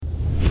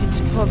It's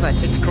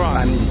poverty. It's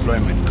crime.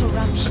 Unemployment.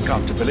 Corruption.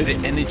 Accountability.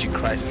 The energy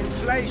crisis.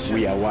 Inflation.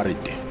 We are worried.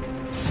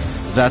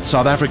 That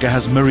South Africa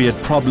has myriad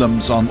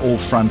problems on all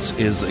fronts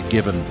is a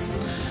given.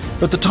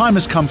 But the time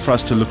has come for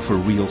us to look for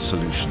real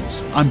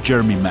solutions. I'm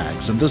Jeremy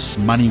Maggs, and this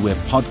MoneyWeb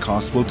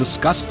podcast will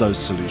discuss those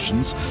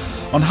solutions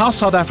on how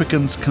South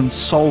Africans can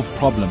solve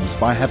problems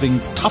by having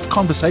tough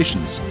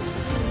conversations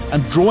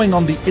and drawing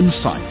on the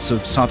insights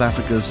of South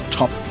Africa's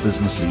top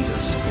business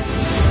leaders.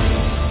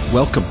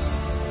 Welcome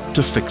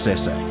to Fix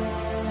SA.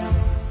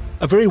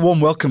 A very warm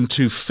welcome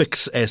to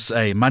Fix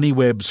SA,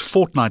 MoneyWeb's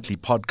fortnightly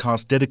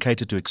podcast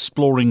dedicated to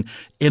exploring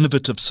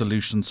innovative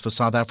solutions for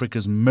South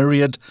Africa's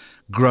myriad,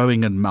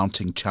 growing and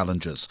mounting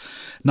challenges.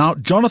 Now,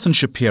 Jonathan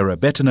Zapiro,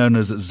 better known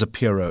as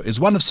Zapiro, is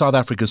one of South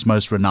Africa's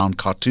most renowned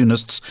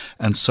cartoonists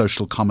and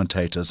social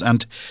commentators,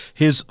 and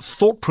his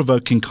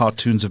thought-provoking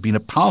cartoons have been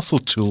a powerful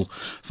tool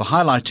for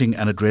highlighting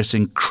and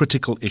addressing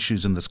critical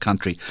issues in this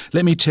country.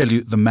 Let me tell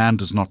you, the man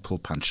does not pull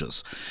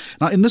punches.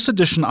 Now, in this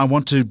edition, I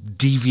want to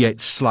deviate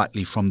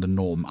slightly from the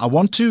norm. I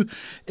want to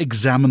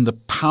examine the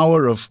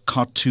power of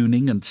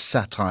cartooning and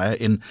satire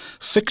in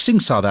fixing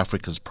South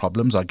Africa's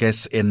problems, I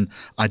guess in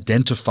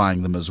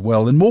identifying them as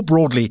well, and more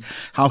broadly,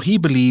 how he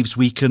believes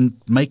we can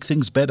make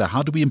things better.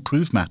 How do we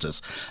improve matters?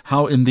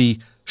 How in the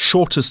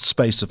shortest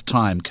space of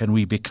time can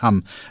we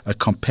become a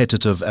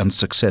competitive and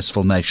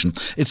successful nation?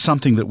 It's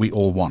something that we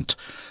all want.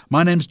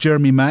 My name's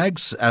Jeremy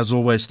Maggs. As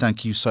always,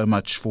 thank you so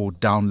much for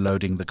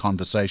downloading the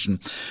conversation.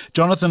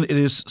 Jonathan, it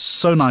is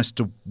so nice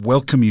to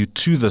welcome you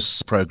to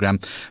this program.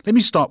 Let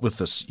me start with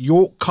this.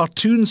 Your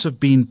cartoons have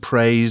been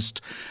praised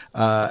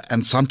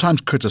and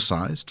sometimes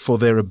criticized for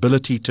their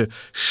ability to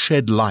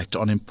shed light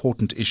on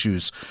important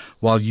issues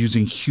while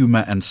using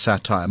humor and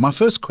satire. My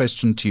first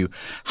question to you,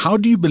 how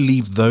do you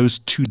believe those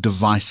two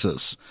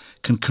devices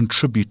can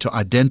contribute to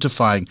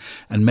identifying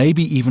and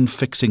maybe even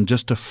fixing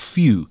just a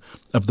few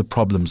of the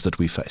problems that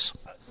we face?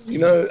 You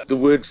know, the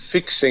word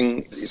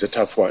fixing is a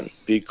tough one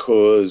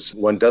because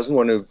one doesn't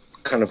want to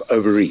kind of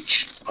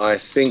overreach. I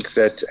think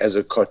that as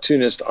a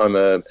cartoonist, I'm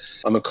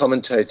a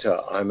commentator,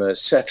 I'm a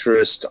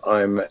satirist,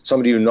 I'm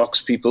somebody who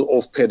knocks people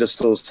off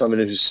pedestals,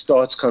 somebody who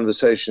starts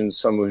conversations,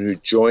 someone who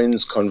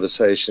joins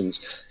conversations.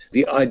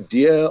 The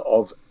idea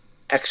of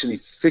actually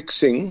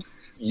fixing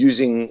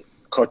using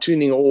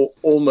cartooning or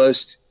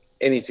almost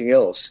anything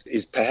else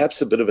is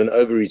perhaps a bit of an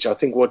overreach. I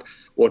think what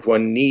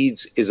one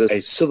needs is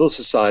a civil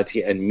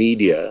society and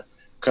media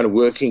kind of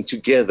working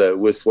together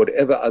with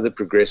whatever other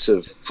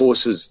progressive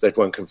forces that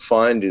one can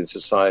find in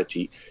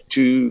society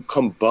to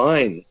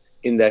combine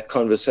in that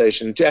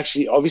conversation, to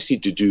actually obviously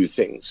to do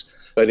things.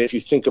 But if you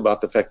think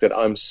about the fact that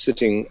I'm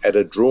sitting at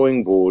a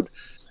drawing board,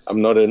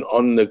 I'm not an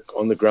on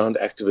the ground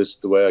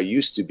activist the way I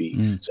used to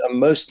be. So I'm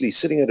mostly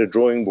sitting at a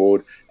drawing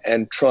board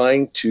and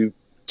trying to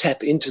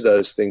tap into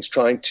those things,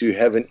 trying to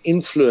have an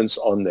influence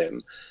on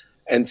them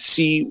and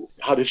see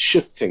how to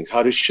shift things,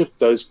 how to shift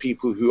those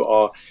people who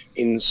are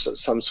in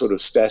some sort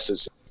of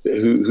stasis,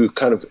 who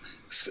kind of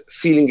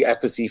feeling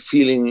apathy,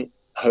 feeling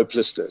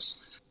hopelessness.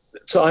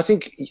 So I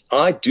think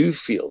I do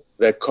feel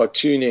that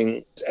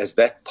cartooning as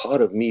that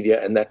part of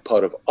media and that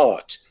part of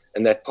art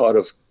and that part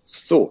of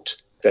thought,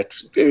 that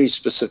very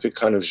specific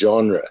kind of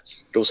genre,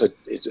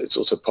 it's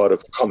also part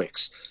of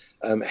comics,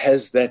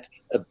 has that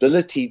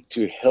ability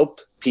to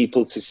help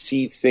people to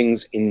see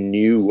things in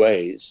new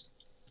ways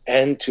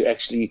and to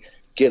actually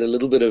get a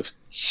little bit of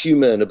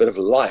humor and a bit of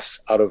life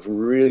out of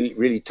really,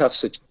 really tough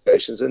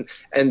situations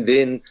and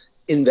then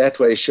in that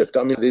way shift.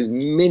 I mean, there's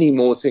many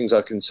more things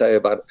I can say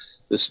about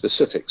the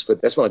specifics,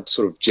 but that's my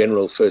sort of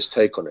general first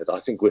take on it. I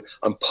think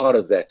I'm part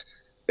of that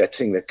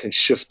thing that can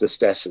shift the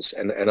status,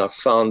 and I've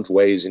found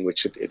ways in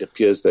which it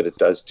appears that it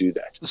does do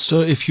that.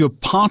 So if you're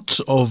part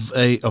of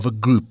a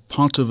group,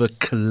 part of a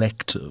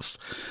collective,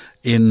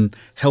 in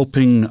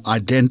helping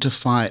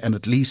identify and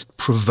at least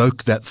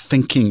provoke that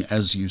thinking,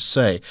 as you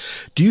say,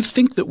 do you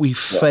think that we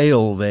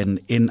fail then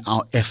in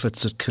our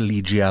efforts at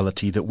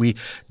collegiality, that we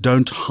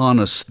don't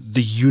harness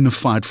the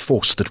unified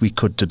force that we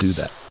could to do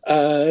that?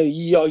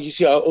 You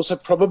see, I also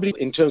probably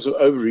in terms of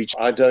overreach,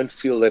 I don't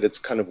feel that it's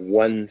kind of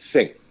one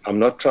thing. I'm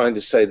not trying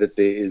to say that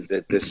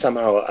there's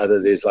somehow or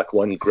other there's like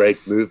one great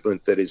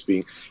movement that is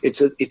being. It's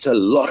a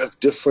lot of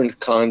different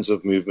kinds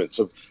of movements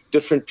of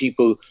different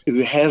people who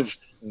have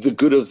the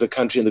good of the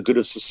country and the good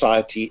of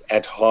society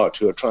at heart,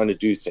 who are trying to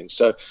do things.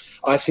 So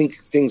I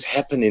think things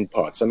happen in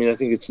parts. I mean, I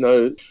think it's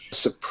no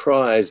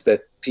surprise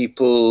that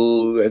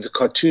people, the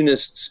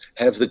cartoonists,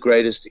 have the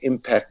greatest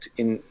impact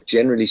in,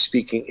 generally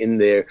speaking, in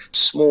their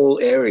small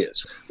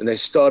areas. When they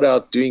start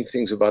out doing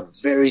things about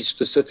very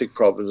specific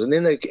problems, and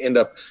then they end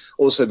up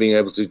also being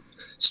able to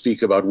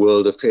speak about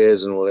world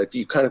affairs and all that,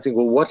 you kind of think,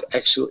 well, what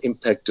actual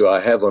impact do I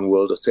have on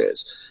world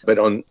affairs? But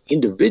on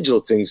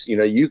individual things, you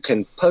know, you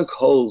can poke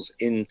holes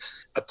in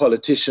a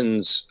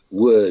politician's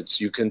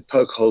words, you can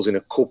poke holes in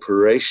a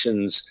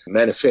corporation's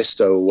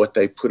manifesto or what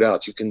they put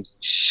out. You can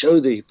show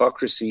the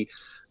hypocrisy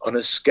on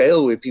a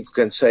scale where people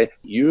can say,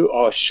 you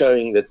are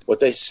showing that what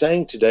they're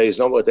saying today is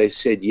not what they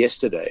said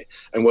yesterday,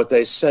 and what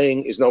they're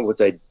saying is not what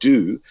they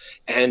do.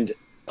 And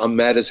I'm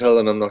mad as hell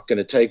and I'm not going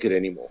to take it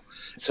anymore.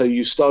 So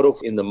you start off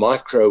in the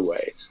micro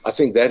way. I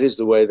think that is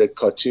the way that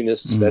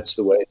cartoonists, that's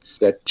the way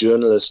that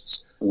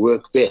journalists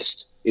work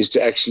best, is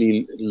to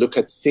actually look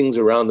at things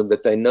around them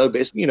that they know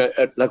best,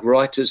 like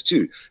writers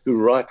too, who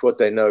write what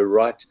they know,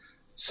 write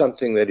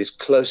something that is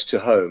close to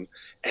home,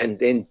 and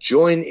then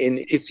join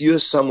in. If you're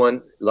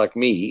someone like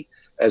me,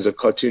 as a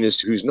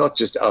cartoonist who's not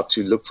just out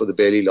to look for the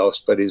belly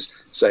laughs, but is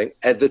saying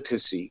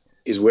advocacy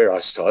is where I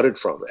started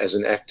from as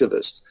an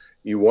activist.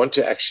 You want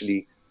to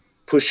actually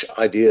push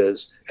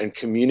ideas and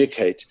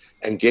communicate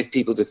and get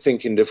people to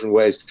think in different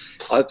ways.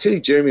 I'll tell you,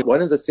 Jeremy,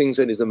 one of the things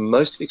that is the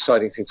most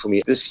exciting thing for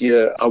me this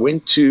year, I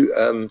went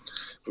to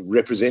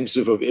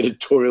representative of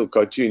editorial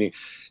cartooning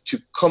to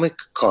Comic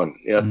Con.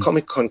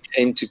 Comic Con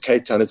came to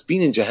Cape Town. It's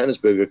been in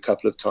Johannesburg a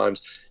couple of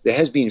times. There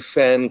has been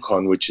Fan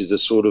Con, which is a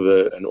sort of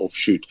an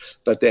offshoot,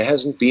 but there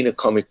hasn't been a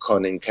Comic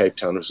Con in Cape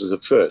Town, which was a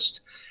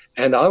first.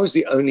 And I was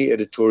the only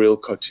editorial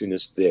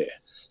cartoonist there.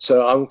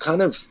 So I'm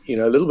kind of, a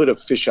little bit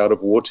of fish out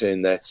of water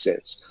in that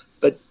sense.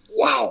 But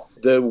wow,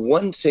 the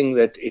one thing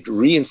that it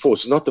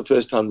reinforced, not the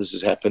first time this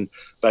has happened,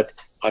 but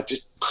I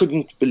just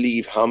couldn't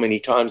believe how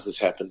many times this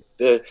happened.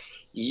 The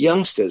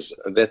youngsters,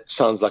 that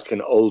sounds like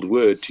an old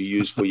word to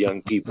use for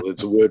young people.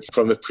 It's a word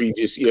from a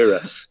previous era.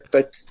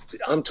 But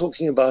I'm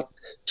talking about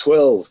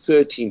 12,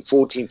 13,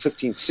 14,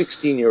 15,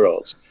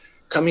 16-year-olds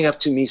coming up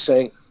to me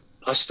saying,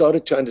 I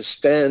started to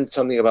understand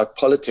something about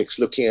politics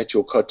looking at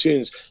your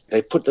cartoons.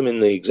 They put them in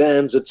the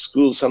exams at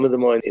school. Some of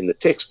them are in the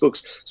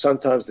textbooks.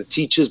 Sometimes the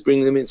teachers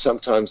bring them in.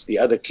 Sometimes the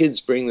other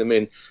kids bring them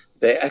in.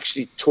 They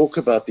actually talk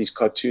about these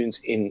cartoons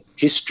in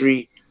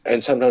history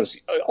and sometimes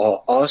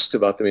are asked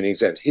about them in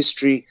exams.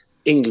 History,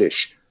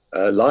 English,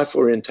 life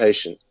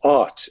orientation,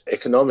 art,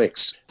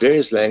 economics,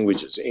 various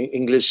languages,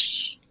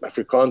 English,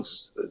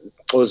 Afrikaans,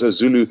 Xhosa,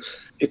 Zulu.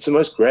 It's the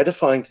most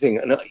gratifying thing.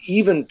 And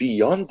even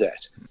beyond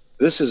that,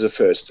 this is a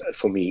first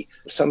for me.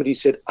 Somebody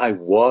said, I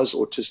was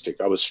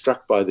autistic. I was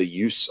struck by the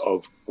use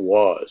of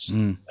was,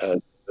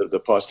 the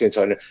past tense.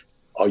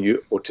 Are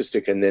you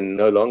autistic? And then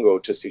no longer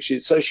autistic.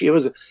 She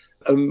was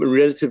a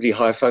relatively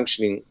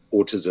high-functioning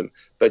autism.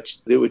 But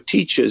there were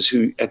teachers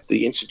who, at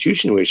the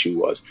institution where she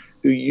was,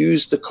 who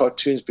used the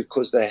cartoons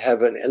because they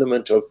have an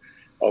element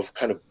of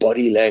kind of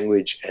body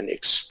language and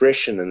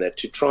expression, and that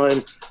to try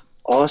and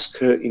ask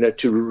her,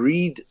 to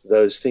read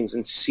those things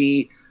and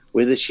see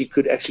whether she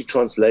could actually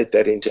translate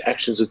that into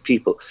actions with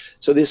people.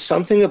 So there's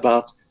something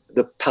about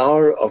the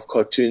power of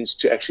cartoons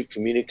to actually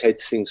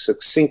communicate things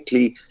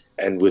succinctly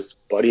and with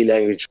body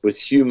language, with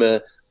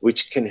humor,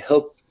 which can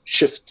help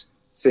shift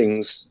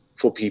things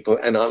for people.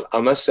 And I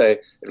must say,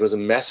 it was a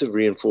massive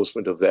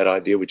reinforcement of that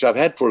idea, which I've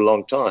had for a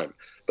long time.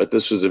 But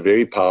this was a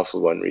very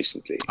powerful one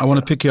recently. I want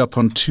to pick you up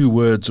on two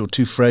words or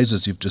two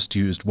phrases you've just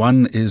used.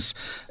 One is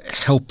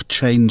help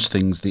change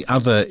things. The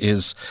other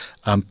is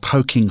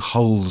poking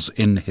holes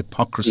in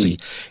hypocrisy.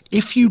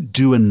 If you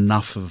do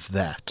enough of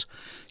that,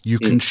 you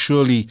can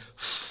surely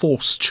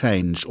force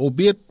change,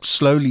 albeit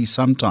slowly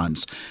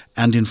sometimes.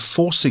 And in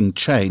forcing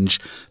change,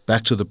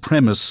 back to the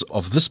premise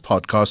of this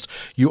podcast,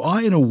 you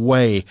are in a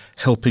way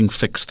helping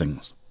fix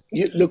things.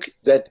 Look,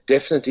 that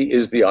definitely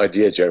is the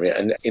idea, Jeremy.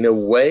 And in a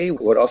way,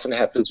 what often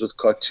happens with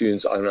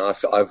cartoons, and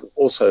I've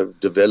also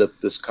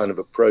developed this kind of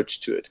approach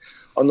to it.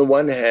 On the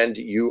one hand,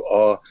 you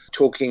are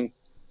talking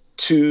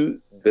to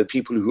the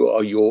people who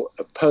are your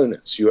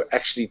opponents. You're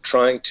actually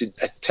trying to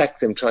attack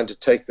them, trying to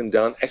take them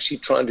down, actually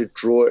trying to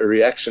draw a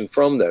reaction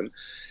from them.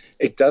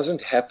 It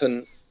doesn't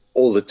happen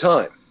all the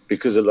time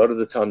because a lot of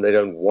the time they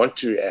don't want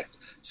to react.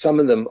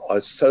 Some of them are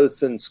so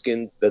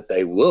thin-skinned that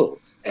they will.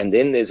 And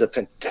then there's a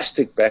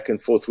fantastic back and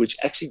forth, which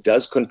actually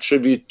does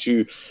contribute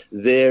to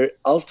their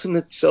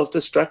ultimate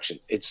self-destruction.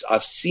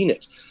 I've seen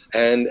it,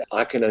 and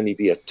I can only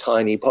be a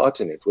tiny part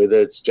in it, whether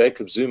it's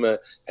Jacob Zuma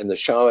and the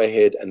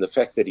showerhead and the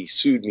fact that he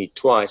sued me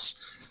twice,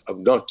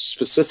 not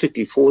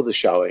specifically for the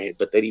showerhead,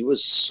 but that he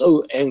was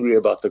so angry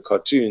about the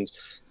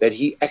cartoons that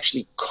he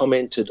actually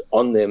commented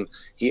on them.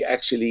 He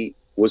actually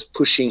was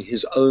pushing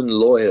his own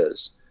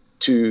lawyers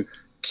to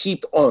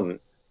keep on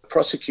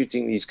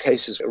prosecuting these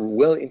cases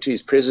well into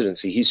his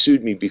presidency. He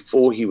sued me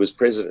before he was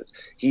president.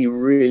 He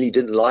really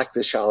didn't like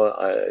the shower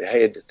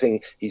head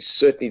thing. He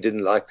certainly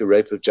didn't like the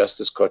Rape of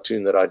Justice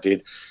cartoon that I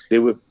did.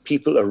 There were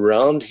people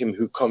around him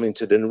who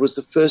commented, and it was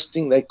the first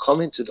thing they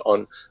commented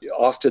on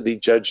after the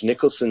Judge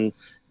Nicholson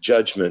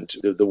judgment,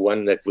 the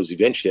one that was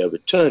eventually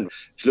overturned.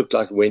 It looked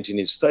like it went in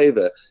his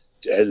favor.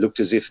 It looked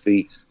as if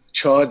the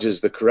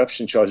charges, the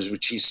corruption charges,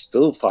 which he's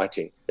still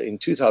fighting. In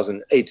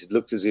 2008, it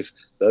looked as if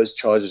those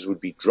charges would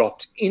be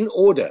dropped in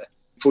order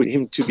for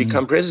him to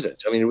become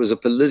president. I mean, it was a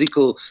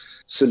political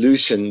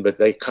solution, but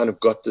they kind of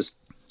got this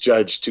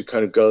judge to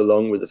kind of go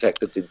along with the fact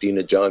that there'd been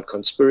a giant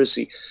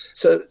conspiracy.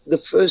 So the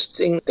first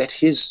thing that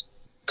his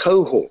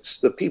cohorts,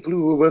 the people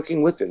who were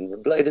working with him,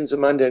 Bladen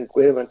Zamanda and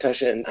Kwere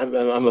Mantashe, and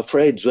I'm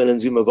afraid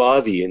Zwelinzima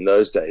Vavi in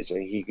those days,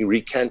 and he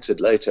recanted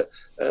later,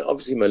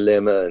 obviously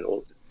Malema and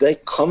all, they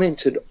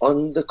commented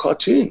on the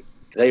cartoon.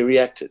 They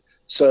reacted.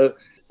 So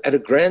At a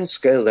grand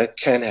scale, that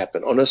can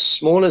happen. On a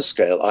smaller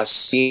scale, I've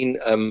seen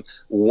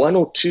one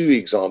or two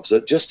examples,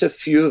 just a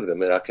few of them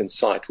that I can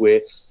cite,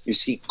 where you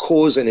see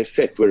cause and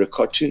effect, where a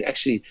cartoon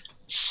actually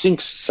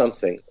sinks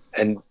something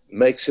and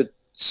makes it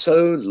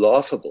so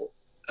laughable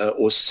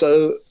or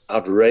so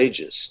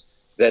outrageous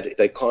that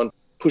they can't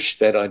push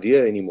that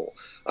idea anymore.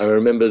 I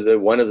remember that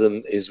one of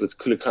them is with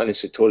Khulekani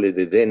Sithole,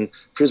 the then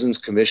prisons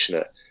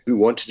commissioner, who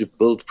wanted to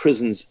build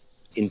prisons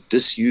in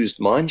disused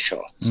mine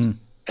shafts.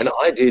 And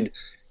I did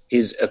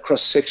a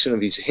cross-section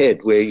of his head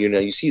where,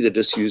 you see the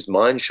disused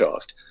mine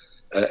shaft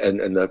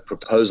and the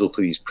proposal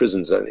for these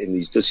prisons in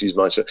these disused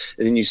mine shafts.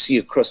 And then you see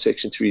a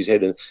cross-section through his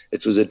head, and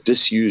it was a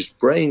disused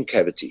brain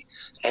cavity.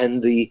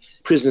 And the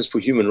Prisoners for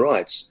Human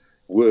Rights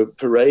were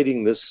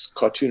parading this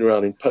cartoon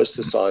around in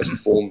poster-sized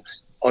form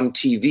on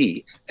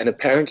TV. And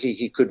apparently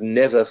he could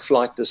never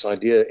flight this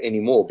idea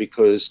anymore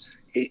because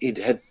it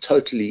had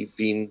totally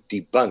been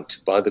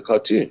debunked by the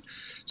cartoon.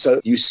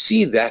 So you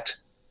see that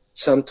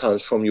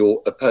sometimes from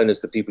your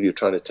opponents, the people you're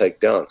trying to take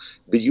down.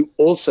 But you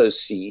also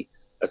see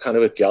a kind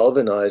of a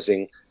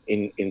galvanizing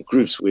in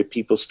groups where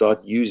people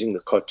start using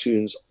the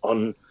cartoons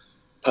on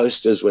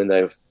posters when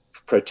they're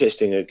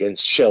protesting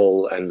against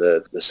Shell and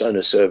the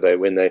Sona survey,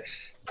 when they're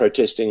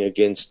protesting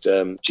against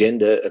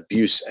gender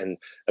abuse, and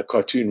a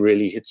cartoon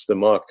really hits the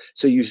mark.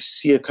 So you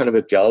see a kind of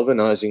a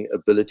galvanizing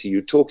ability.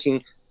 You're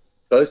talking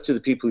both to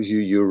the people who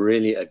you're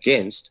really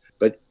against,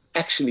 but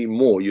actually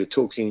more, you're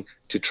talking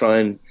to try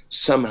and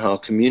somehow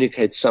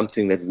communicate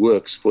something that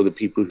works for the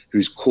people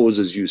whose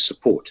causes you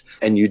support.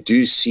 And you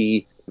do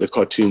see the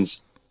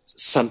cartoons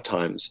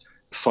sometimes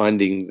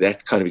finding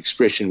that kind of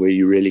expression where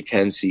you really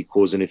can see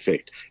cause and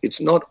effect.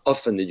 It's not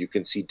often that you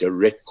can see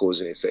direct cause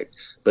and effect,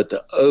 but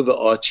the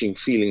overarching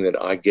feeling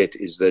that I get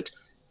is that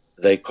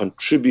they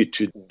contribute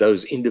to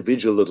those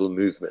individual little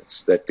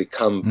movements that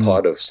become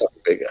part of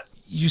something bigger.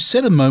 You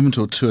said a moment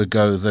or two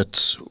ago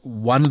that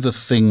one of the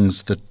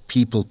things that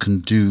people can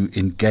do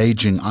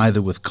engaging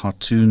either with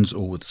cartoons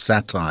or with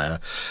satire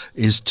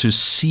is to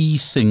see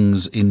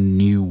things in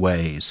new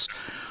ways.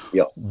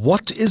 Yeah.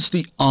 What is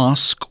the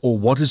ask, or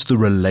what is the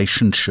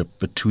relationship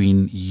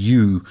between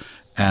you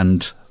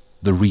and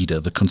the reader,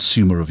 the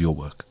consumer of your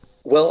work?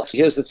 Well,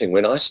 here's the thing.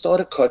 When I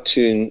start a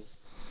cartoon,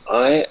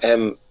 I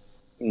am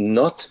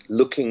not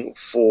looking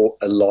for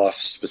a laugh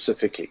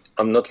specifically.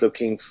 I'm not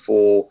looking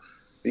for,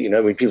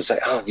 when people say,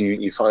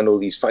 you find all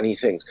these funny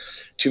things.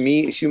 To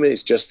me, humor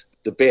is just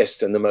the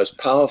best and the most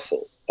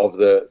powerful of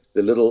the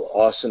little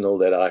arsenal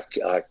that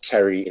I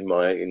carry in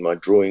my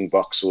drawing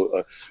box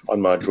or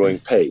on my drawing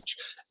page.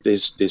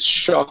 There's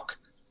shock,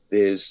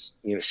 there's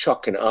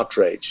shock and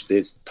outrage,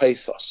 there's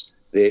pathos,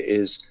 there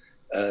is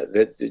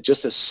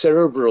just a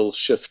cerebral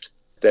shift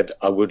that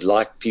I would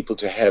like people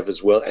to have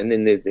as well. And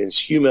then there's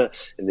humor,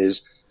 and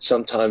there's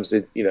sometimes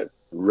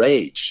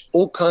rage,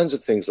 all kinds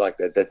of things like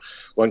that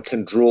one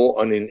can draw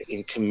on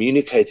in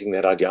communicating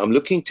that idea. I'm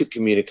looking to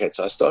communicate,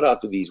 so I start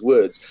out with these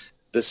words.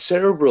 The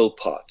cerebral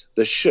part,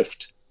 the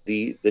shift,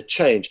 the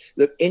change.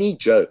 Look, any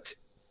joke,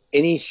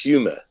 any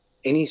humor,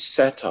 any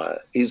satire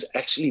is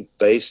actually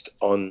based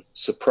on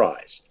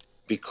surprise,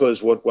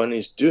 because what one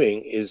is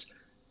doing is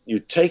you're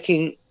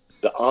taking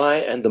the eye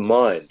and the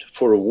mind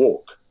for a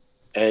walk,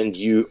 and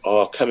you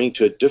are coming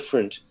to a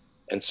different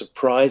and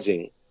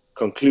surprising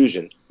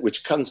conclusion,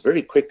 which comes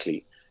very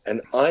quickly and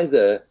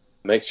either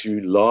makes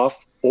you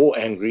laugh or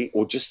angry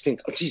or just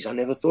think, oh, geez, I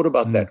never thought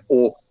about that.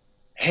 Or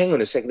hang on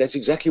a second, that's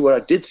exactly what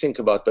I did think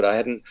about, but I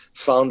hadn't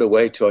found a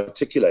way to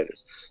articulate it.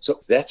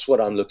 So that's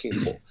what I'm looking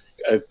for.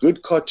 A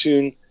good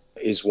cartoon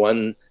is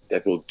one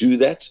that will do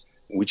that,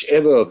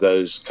 whichever of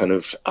those kind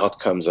of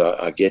outcomes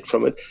I get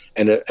from it.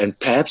 And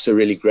perhaps a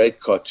really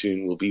great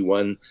cartoon will be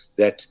one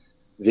that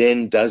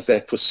then does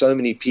that for so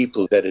many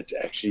people that it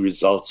actually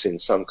results in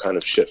some kind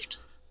of shift.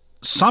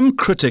 Some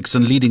critics,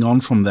 and leading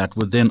on from that,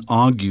 would then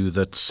argue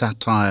that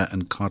satire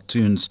and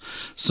cartoons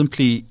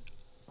simply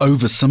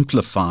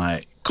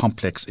oversimplify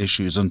complex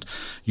issues and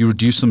you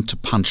reduce them to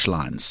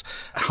punchlines.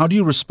 How do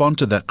you respond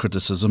to that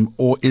criticism,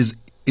 or is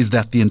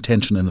that the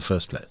intention in the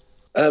first place?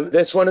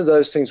 That's one of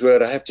those things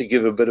where I have to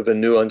give a bit of a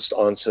nuanced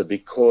answer,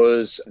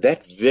 because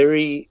that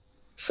very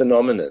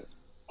phenomenon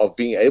of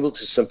being able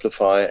to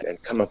simplify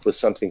and come up with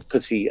something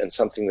pithy and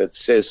something that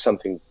says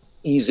something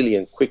easily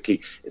and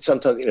quickly,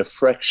 sometimes in a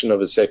fraction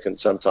of a second,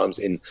 sometimes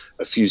in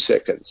a few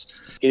seconds,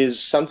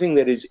 is something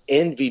that is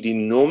envied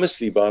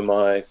enormously by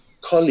my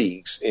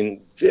colleagues in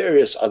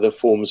various other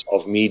forms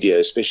of media,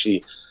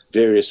 especially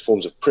various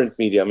forms of print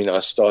media. I mean, I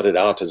started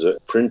out as a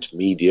print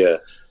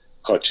media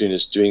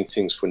cartoonist doing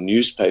things for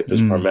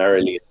newspapers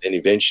primarily, and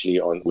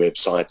eventually on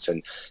websites,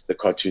 and the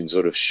cartoons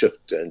sort of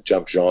shift and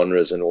jump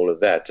genres and all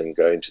of that and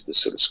go into the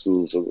sort of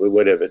schools or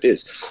whatever it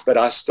is. But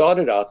I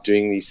started out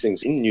doing these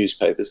things in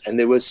newspapers, and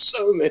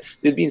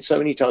there'd been so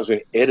many times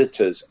when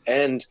editors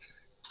and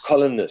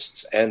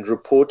columnists and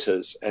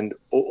reporters and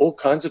all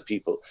kinds of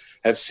people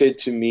have said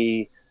to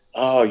me,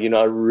 I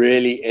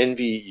really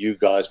envy you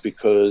guys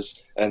because,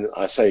 and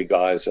I say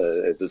guys,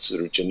 the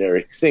sort of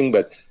generic thing,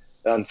 but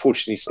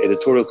Unfortunately,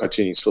 editorial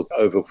cartooning is still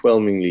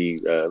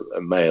overwhelmingly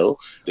male.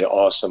 There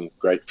are some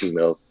great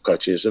female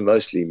cartoonists, but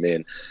mostly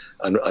men.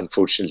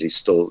 Unfortunately,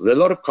 still there are a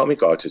lot of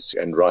comic artists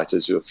and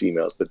writers who are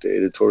females, but the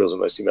editorials are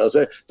mostly males.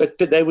 But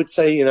they would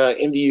say,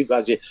 envy you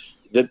guys.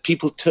 That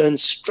people turn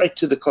straight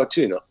to the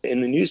cartoon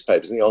in the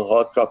newspapers, in the old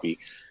hard copy.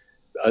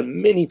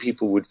 Many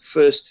people would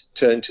first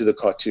turn to the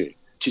cartoon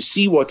to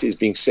see what is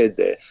being said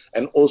there,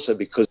 and also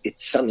because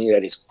it's something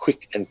that is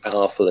quick and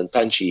powerful and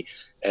punchy.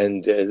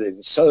 And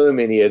so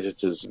many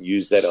editors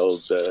use that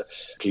old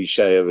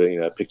cliche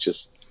of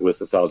pictures worth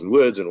 1,000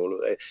 words and all of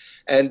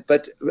that.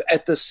 But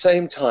at the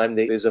same time,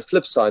 there's a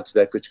flip side to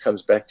that, which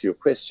comes back to your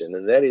question,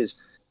 and that is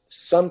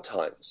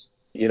sometimes,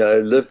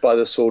 live by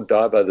the sword,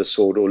 die by the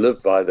sword, or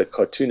live by the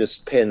cartoonist's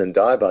pen and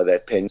die by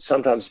that pen.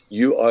 Sometimes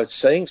you are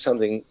saying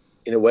something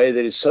in a way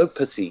that is so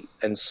pithy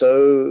and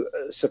so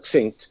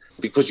succinct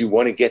because you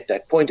want to get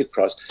that point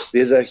across.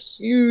 There's a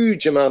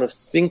huge amount of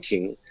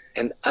thinking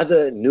and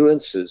other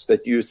nuances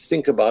that you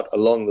think about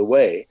along the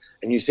way.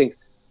 And you think,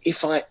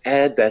 if I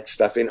add that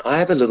stuff in, I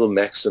have a little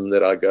maxim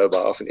that I go by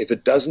often. If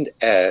it doesn't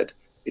add,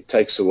 it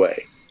takes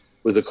away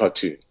with a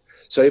cartoon.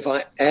 So if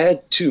I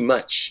add too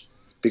much,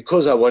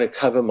 because I want to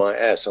cover my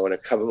ass, I want to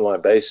cover my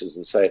bases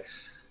and say,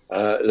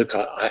 look,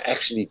 I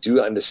actually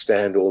do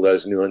understand all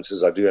those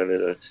nuances. I do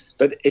understand,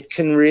 but it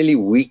can really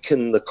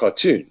weaken the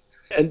cartoon.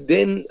 And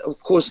then, of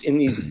course, in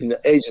the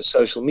age of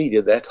social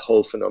media, that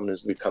whole phenomenon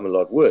has become a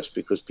lot worse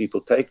because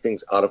people take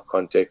things out of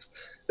context.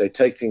 They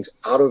take things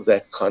out of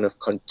that kind of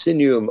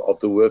continuum of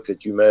the work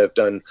that you may have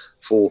done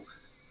for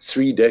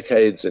 3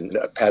 decades and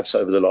perhaps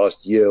over the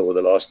last year or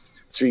the last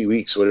 3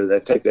 weeks, or whatever. They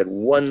take that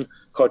one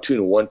cartoon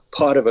or one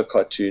part of a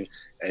cartoon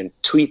and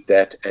tweet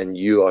that, and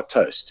you are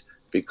toast,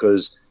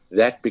 because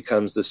that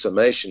becomes the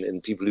summation.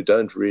 And people who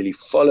don't really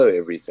follow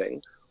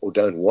everything or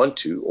don't want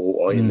to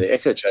or are in the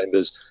echo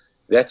chambers,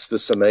 that's the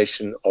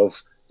summation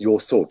of your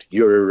thought.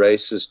 You're a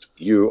racist.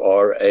 You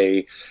are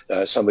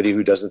somebody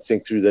who doesn't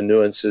think through the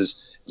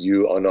nuances.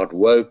 You are not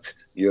woke.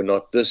 You're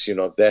not this. You're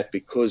not that,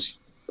 because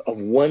of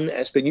one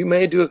aspect. You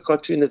may do a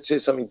cartoon that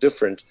says something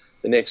different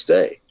the next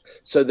day.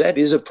 So that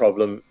is a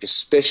problem,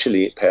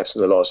 especially perhaps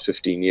in the last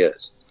 15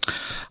 years.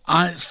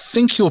 I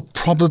think you'll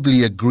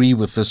probably agree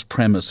with this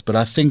premise, but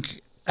I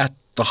think at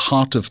the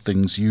heart of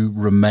things, you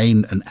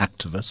remain an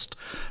activist.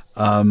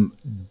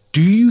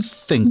 Do you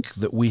think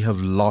that we have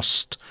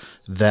lost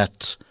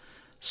that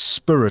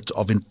spirit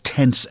of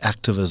intense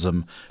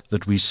activism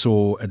that we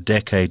saw a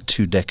decade,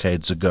 2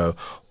 decades ago,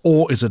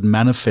 or is it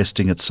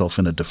manifesting itself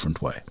in a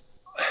different way?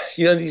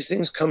 These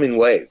things come in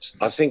waves.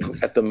 I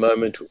think at the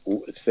moment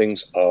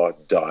things are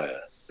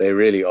dire. They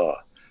really are.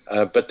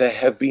 But they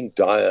have been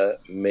dire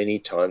many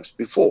times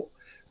before.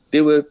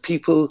 There were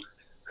people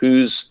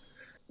whose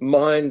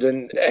mind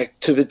and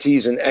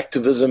activities and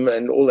activism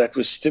and all that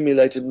was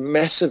stimulated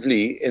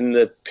massively in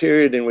the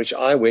period in which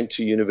I went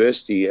to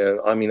university.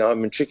 I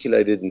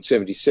matriculated in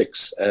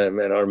 1976,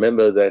 and I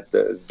remember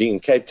that being in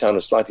Cape Town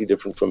was slightly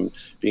different from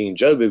being in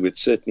Joburg, but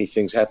certainly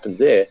things happened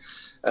there.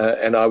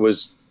 And I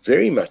was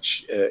very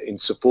much in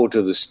support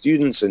of the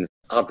students and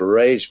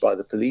outraged by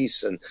the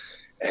police. And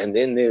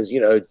then there's,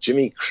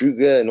 Jimmy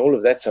Kruger and all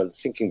of that stuff,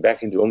 thinking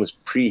back into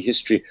almost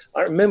prehistory.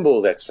 I remember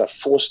all that stuff,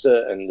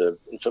 Forster and the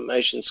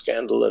information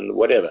scandal and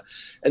whatever.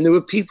 And there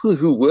were people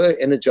who were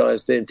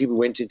energized then. People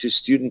went into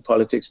student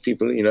politics,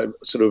 people,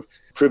 sort of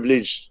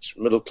privileged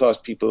middle-class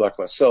people like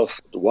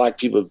myself, white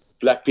people,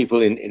 black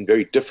people in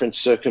very different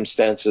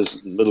circumstances,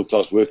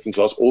 middle-class, working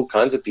class, all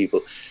kinds of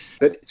people.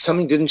 But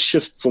something didn't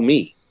shift for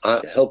me. I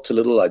helped a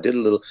little, I did a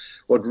little.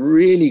 What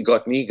really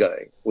got me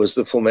going was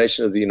the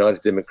formation of the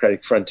United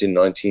Democratic Front in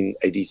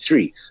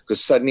 1983,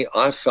 because suddenly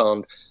I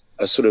found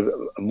a sort of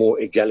a more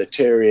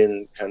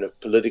egalitarian kind of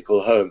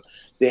political home.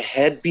 There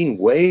had been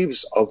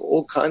waves of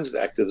all kinds of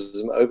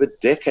activism over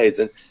decades,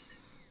 and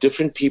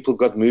different people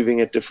got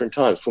moving at different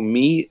times. For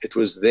me, it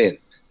was then,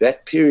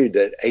 that period,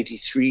 that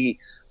 83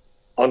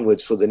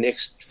 onwards for the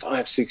next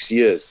 5-6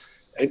 years,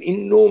 an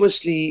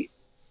enormously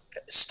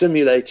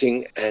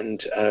stimulating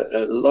and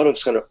a lot of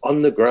kind of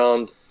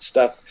on-the-ground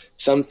stuff,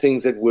 some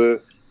things that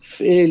were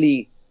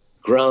fairly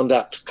ground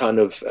up kind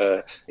of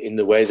in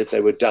the way that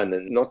they were done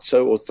and not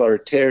so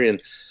authoritarian.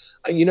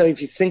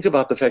 If you think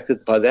about the fact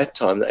that by that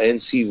time the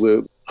ANC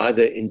were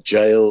either in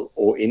jail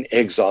or in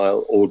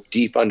exile or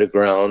deep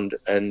underground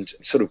and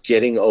sort of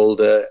getting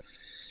older.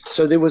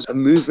 So there was a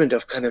movement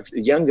of kind of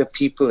younger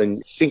people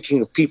and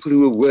thinking of people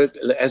who were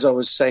as I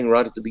was saying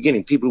right at the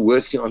beginning, people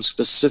working on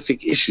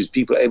specific issues,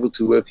 people able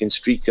to work in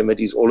street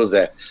committees, all of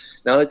that.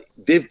 Now,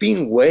 there have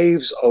been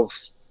waves of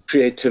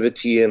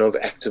creativity and of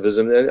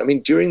activism. I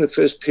mean, during the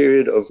first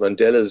period of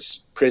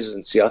Mandela's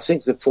presidency, I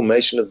think the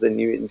formation of the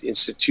new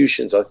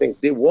institutions, I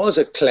think there was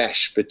a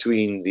clash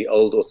between the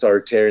old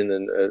authoritarian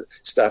and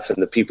stuff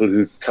and the people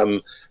who'd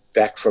come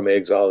back from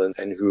exile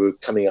and who were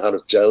coming out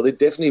of jail. There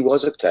definitely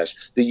was a clash.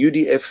 The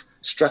UDF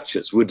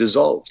structures were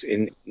dissolved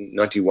in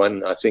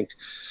 91, I think.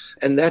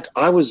 And that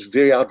I was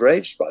very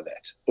outraged by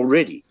that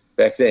already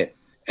back then.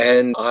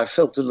 And I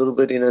felt a little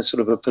bit in a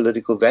sort of a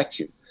political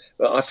vacuum.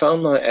 But I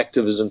found my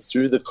activism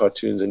through the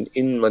cartoons and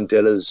in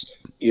Mandela's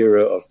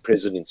era of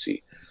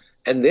presidency.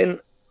 And then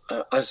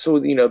I saw,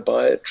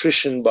 by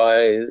attrition,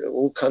 by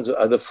all kinds of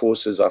other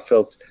forces, I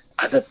felt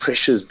other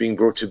pressures being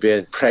brought to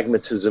bear,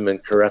 pragmatism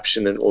and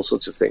corruption and all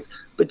sorts of things.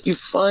 But you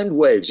find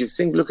ways.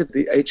 Look at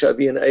the HIV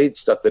and AIDS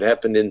stuff that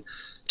happened in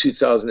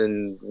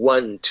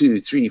 2001,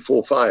 2, 3,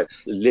 4, 5,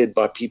 led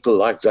by people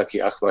like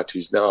Zaki Ahmad,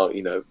 who's now,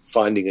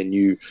 finding a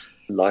new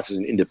life as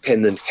an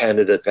independent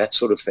candidate, that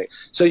sort of thing.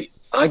 So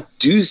I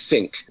do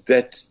think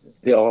that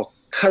there are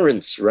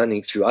currents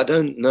running through. I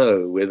don't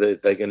know whether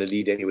they're going to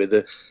lead anywhere.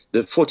 The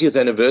 40th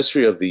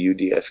anniversary of the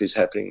UDF is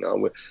happening now.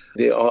 Where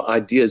there are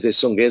ideas. There's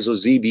Songezo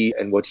Zibi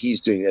and what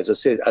he's doing. As I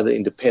said, other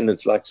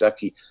independents like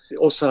Zaki.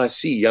 Also, I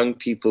see young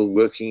people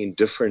working in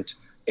different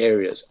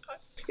areas.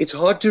 It's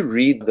hard to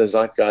read the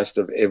zeitgeist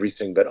of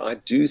everything, but I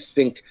do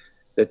think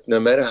that no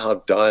matter how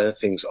dire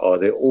things are,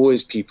 there are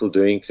always people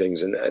doing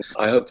things. And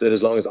I hope that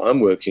as long as I'm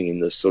working in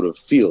this sort of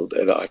field,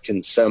 that I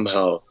can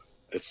somehow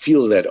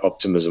feel that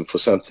optimism for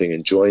something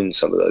and join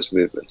some of those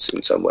movements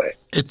in some way.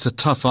 It's a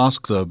tough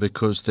ask, though,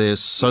 because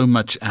there's so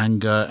much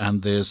anger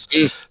and there's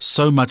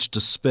so much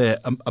despair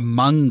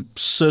among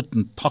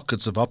certain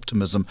pockets of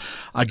optimism.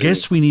 I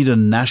guess we need a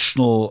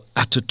national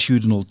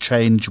attitudinal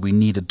change. We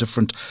need a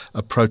different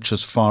approach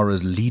as far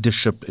as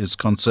leadership is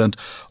concerned.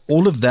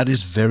 All of that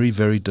is very,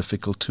 very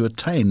difficult to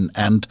attain.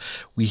 And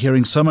we're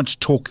hearing so much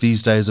talk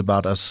these days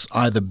about us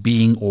either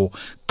being or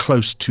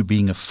close to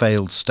being a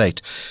failed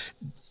state.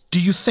 Do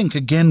you think,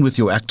 again, with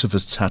your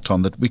activist's hat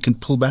on, that we can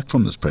pull back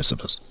from this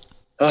precipice?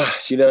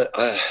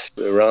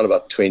 Around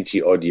about 20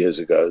 odd years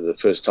ago, the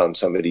first time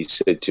somebody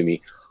said to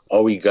me,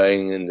 are we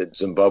going in the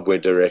Zimbabwe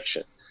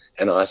direction?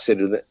 And I said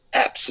to them,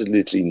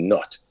 absolutely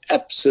not.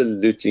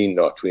 Absolutely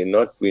not. We're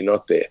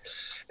not there.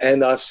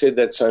 And I've said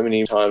that so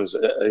many times,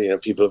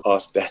 people have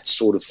asked that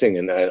sort of thing.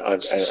 And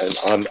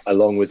I'm,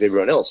 along with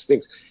everyone else,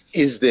 thinks,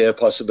 is there a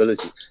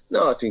possibility?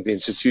 No, I think the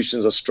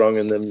institutions are strong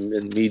and the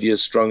media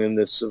is strong and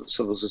the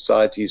civil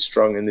society is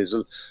strong and there's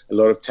a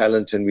lot of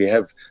talent and we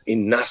have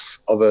enough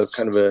of a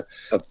kind of a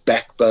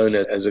backbone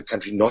as a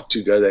country not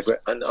to go that way.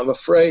 And I'm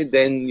afraid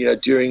then,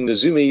 during the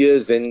Zuma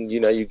years, then,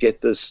 you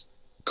get this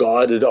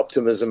guarded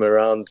optimism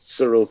around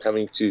Cyril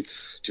coming to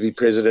be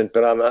president.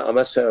 But I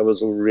must say I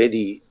was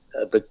already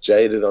a bit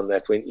jaded on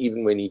that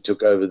even when he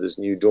took over this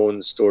New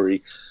Dawn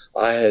story.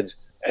 I had,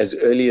 as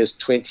early as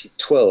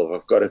 2012,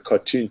 I've got a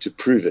cartoon to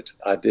prove it.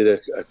 I did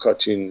a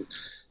cartoon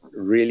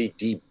really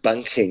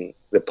debunking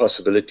the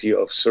possibility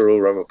of Cyril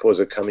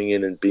Ramaphosa coming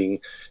in and being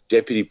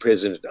deputy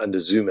president under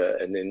Zuma.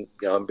 And then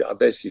I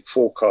basically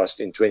forecast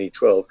in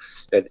 2012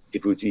 that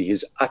it would be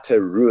his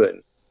utter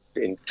ruin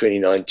in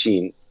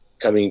 2019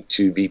 coming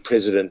to be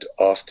president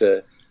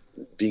after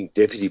being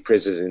deputy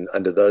president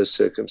under those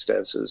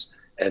circumstances.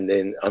 And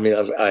then,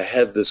 I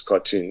have this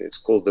cartoon. It's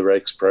called The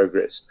Rake's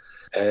Progress.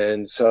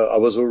 And so I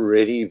was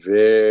already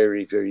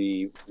very,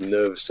 very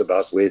nervous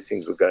about where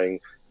things were going,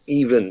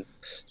 even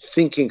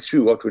thinking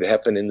through what would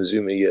happen in the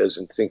Zuma years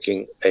and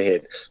thinking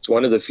ahead. It's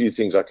one of the few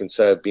things I can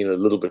say I've been a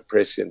little bit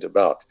prescient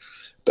about,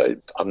 but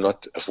I'm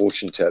not a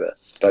fortune teller.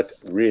 But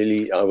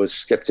really, I was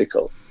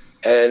skeptical.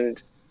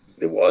 And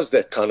there was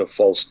that kind of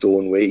false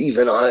dawn where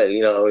even I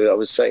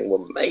was saying,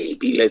 well,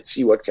 maybe let's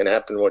see what can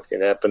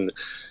happen.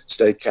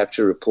 State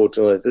capture report.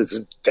 This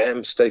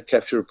damn state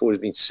capture report has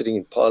been sitting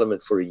in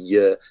Parliament for a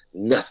year.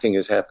 Nothing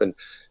has happened.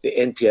 The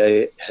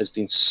NPA has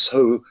been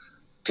so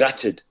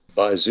gutted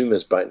by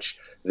Zuma's bunch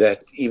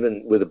that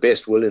even with the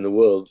best will in the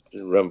world,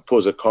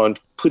 Ramaphosa can't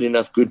put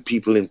enough good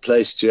people in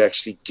place to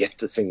actually get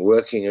the thing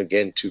working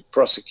again, to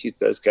prosecute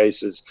those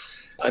cases.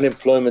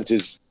 Unemployment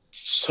is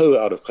so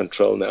out of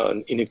control now,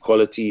 and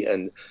inequality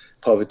and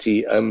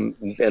poverty, and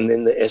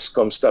then the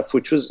ESCOM stuff,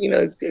 which was,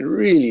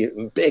 really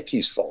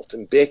Mbeki's fault,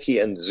 and Mbeki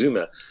and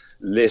Zuma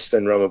less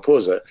than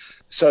Ramaphosa.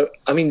 So,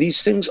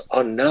 these things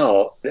are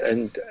now,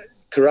 and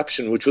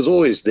corruption, which was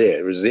always there,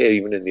 it was there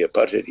even in the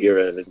apartheid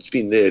era, and it's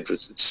been there. It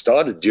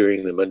started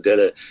during the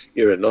Mandela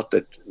era, not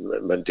that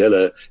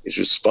Mandela is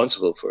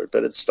responsible for it,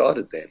 but it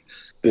started then.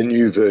 The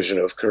new version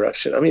of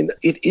corruption.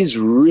 It is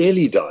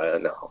really dire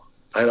now.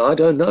 And I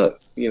don't know,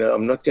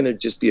 I'm not going to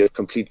just be a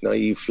complete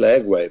naive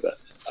flag waver,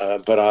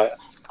 but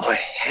I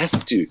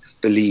have to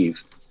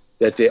believe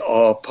that there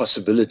are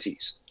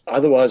possibilities.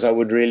 Otherwise, I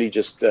would really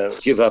just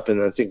give up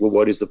and think, well,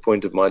 what is the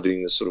point of my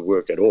doing this sort of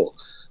work at all?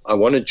 I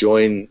want to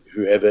join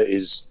whoever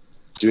is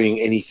doing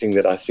anything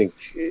that I think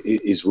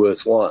is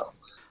worthwhile.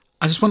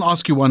 I just want to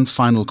ask you one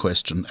final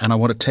question, and I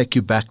want to take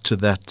you back to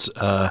that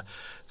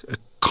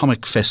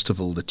comic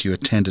festival that you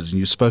attended, and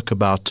you spoke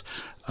about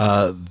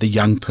the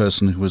young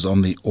person who was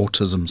on the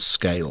autism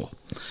scale.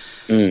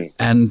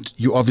 And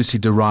you obviously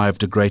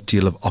derived a great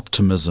deal of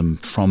optimism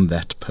from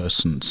that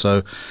person.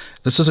 So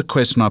this is a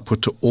question I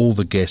put to all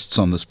the guests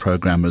on this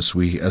program as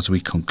we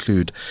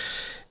conclude.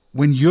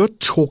 When you're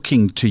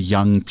talking to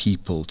young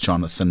people,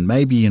 Jonathan,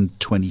 maybe in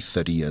 20,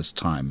 30 years'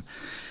 time,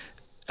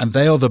 and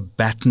they are the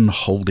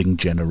baton-holding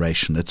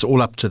generation, it's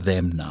all up to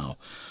them now,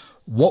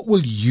 What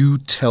will you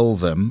tell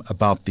them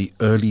about the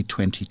early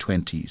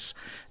 2020s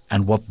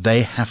and what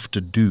they have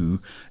to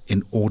do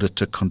in order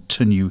to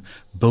continue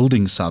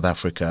building South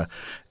Africa?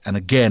 And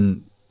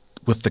again,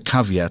 with the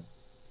caveat,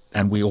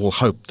 and we all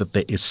hope that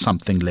there is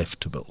something left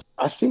to build.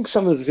 I think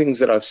some of the things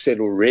that I've said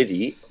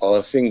already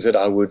are things that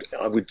I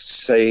would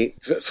say,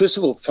 first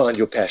of all, find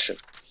your passion.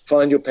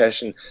 Find your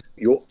passion,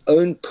 your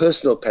own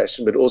personal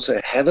passion, but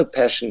also have a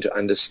passion to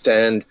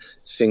understand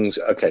things.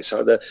 Okay,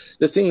 so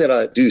the thing that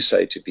I do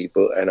say to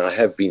people, and I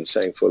have been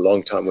saying for a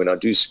long time when I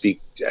do speak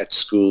at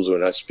schools or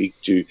when I speak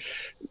to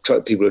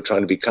people who are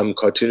trying to become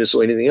cartoonists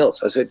or anything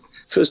else, I said,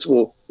 first of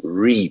all,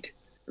 read.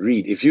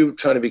 Read. If you're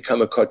trying to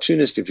become a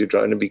cartoonist, if you're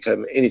trying to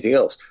become anything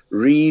else,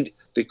 read,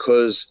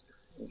 because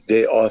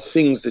there are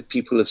things that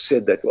people have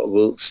said that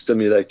will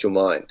stimulate your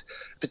mind,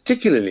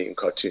 particularly in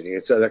cartooning.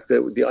 It's like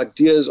the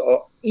ideas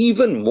are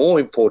even more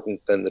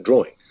important than the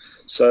drawing.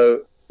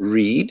 So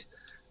read,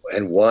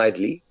 and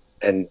widely,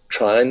 and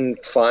try and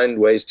find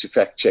ways to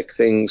fact check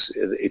things.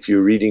 If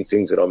you're reading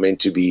things that are meant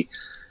to be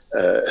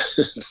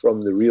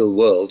from the real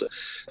world,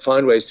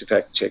 find ways to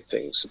fact check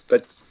things.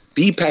 But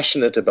be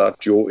passionate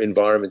about your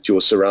environment,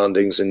 your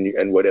surroundings,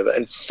 and whatever,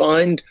 and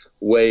find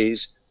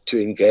ways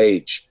to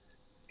engage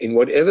in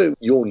whatever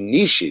your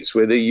niche is,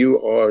 whether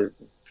you are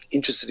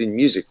interested in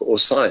music or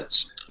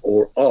science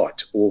or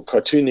art or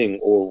cartooning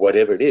or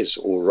whatever it is,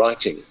 or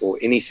writing or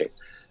anything.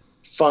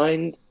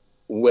 Find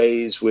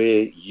ways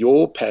where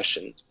your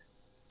passion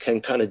can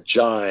kind of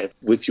jive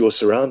with your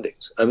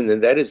surroundings. I mean,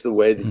 and that is the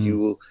way that you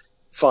will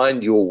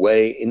find your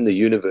way in the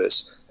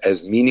universe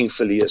as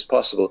meaningfully as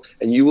possible,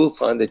 and you will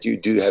find that you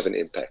do have an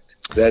impact.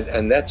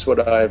 And that's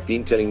what I've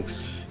been telling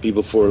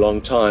people for a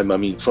long time. I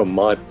mean, from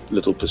my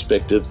little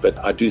perspective, but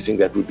I do think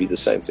that would be the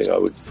same thing I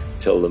would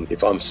tell them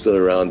if I'm still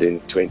around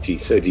in 20,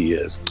 30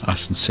 years. I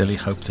sincerely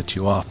hope that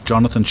you are.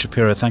 Jonathan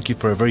Zapiro, thank you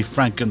for a very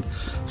frank and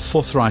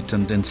forthright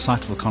and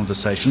insightful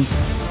conversation.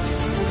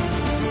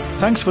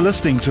 Thanks for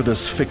listening to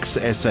this Fix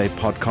SA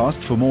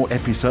podcast. For more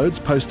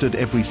episodes posted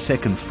every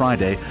second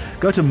Friday,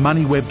 go to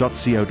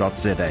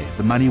moneyweb.co.za,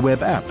 the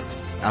MoneyWeb app,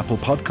 Apple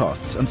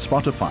Podcasts and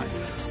Spotify,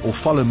 or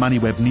follow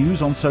MoneyWeb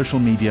News on social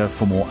media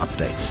for more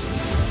updates.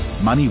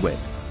 MoneyWeb,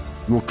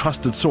 your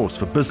trusted source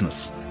for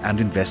business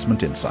and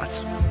investment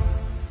insights.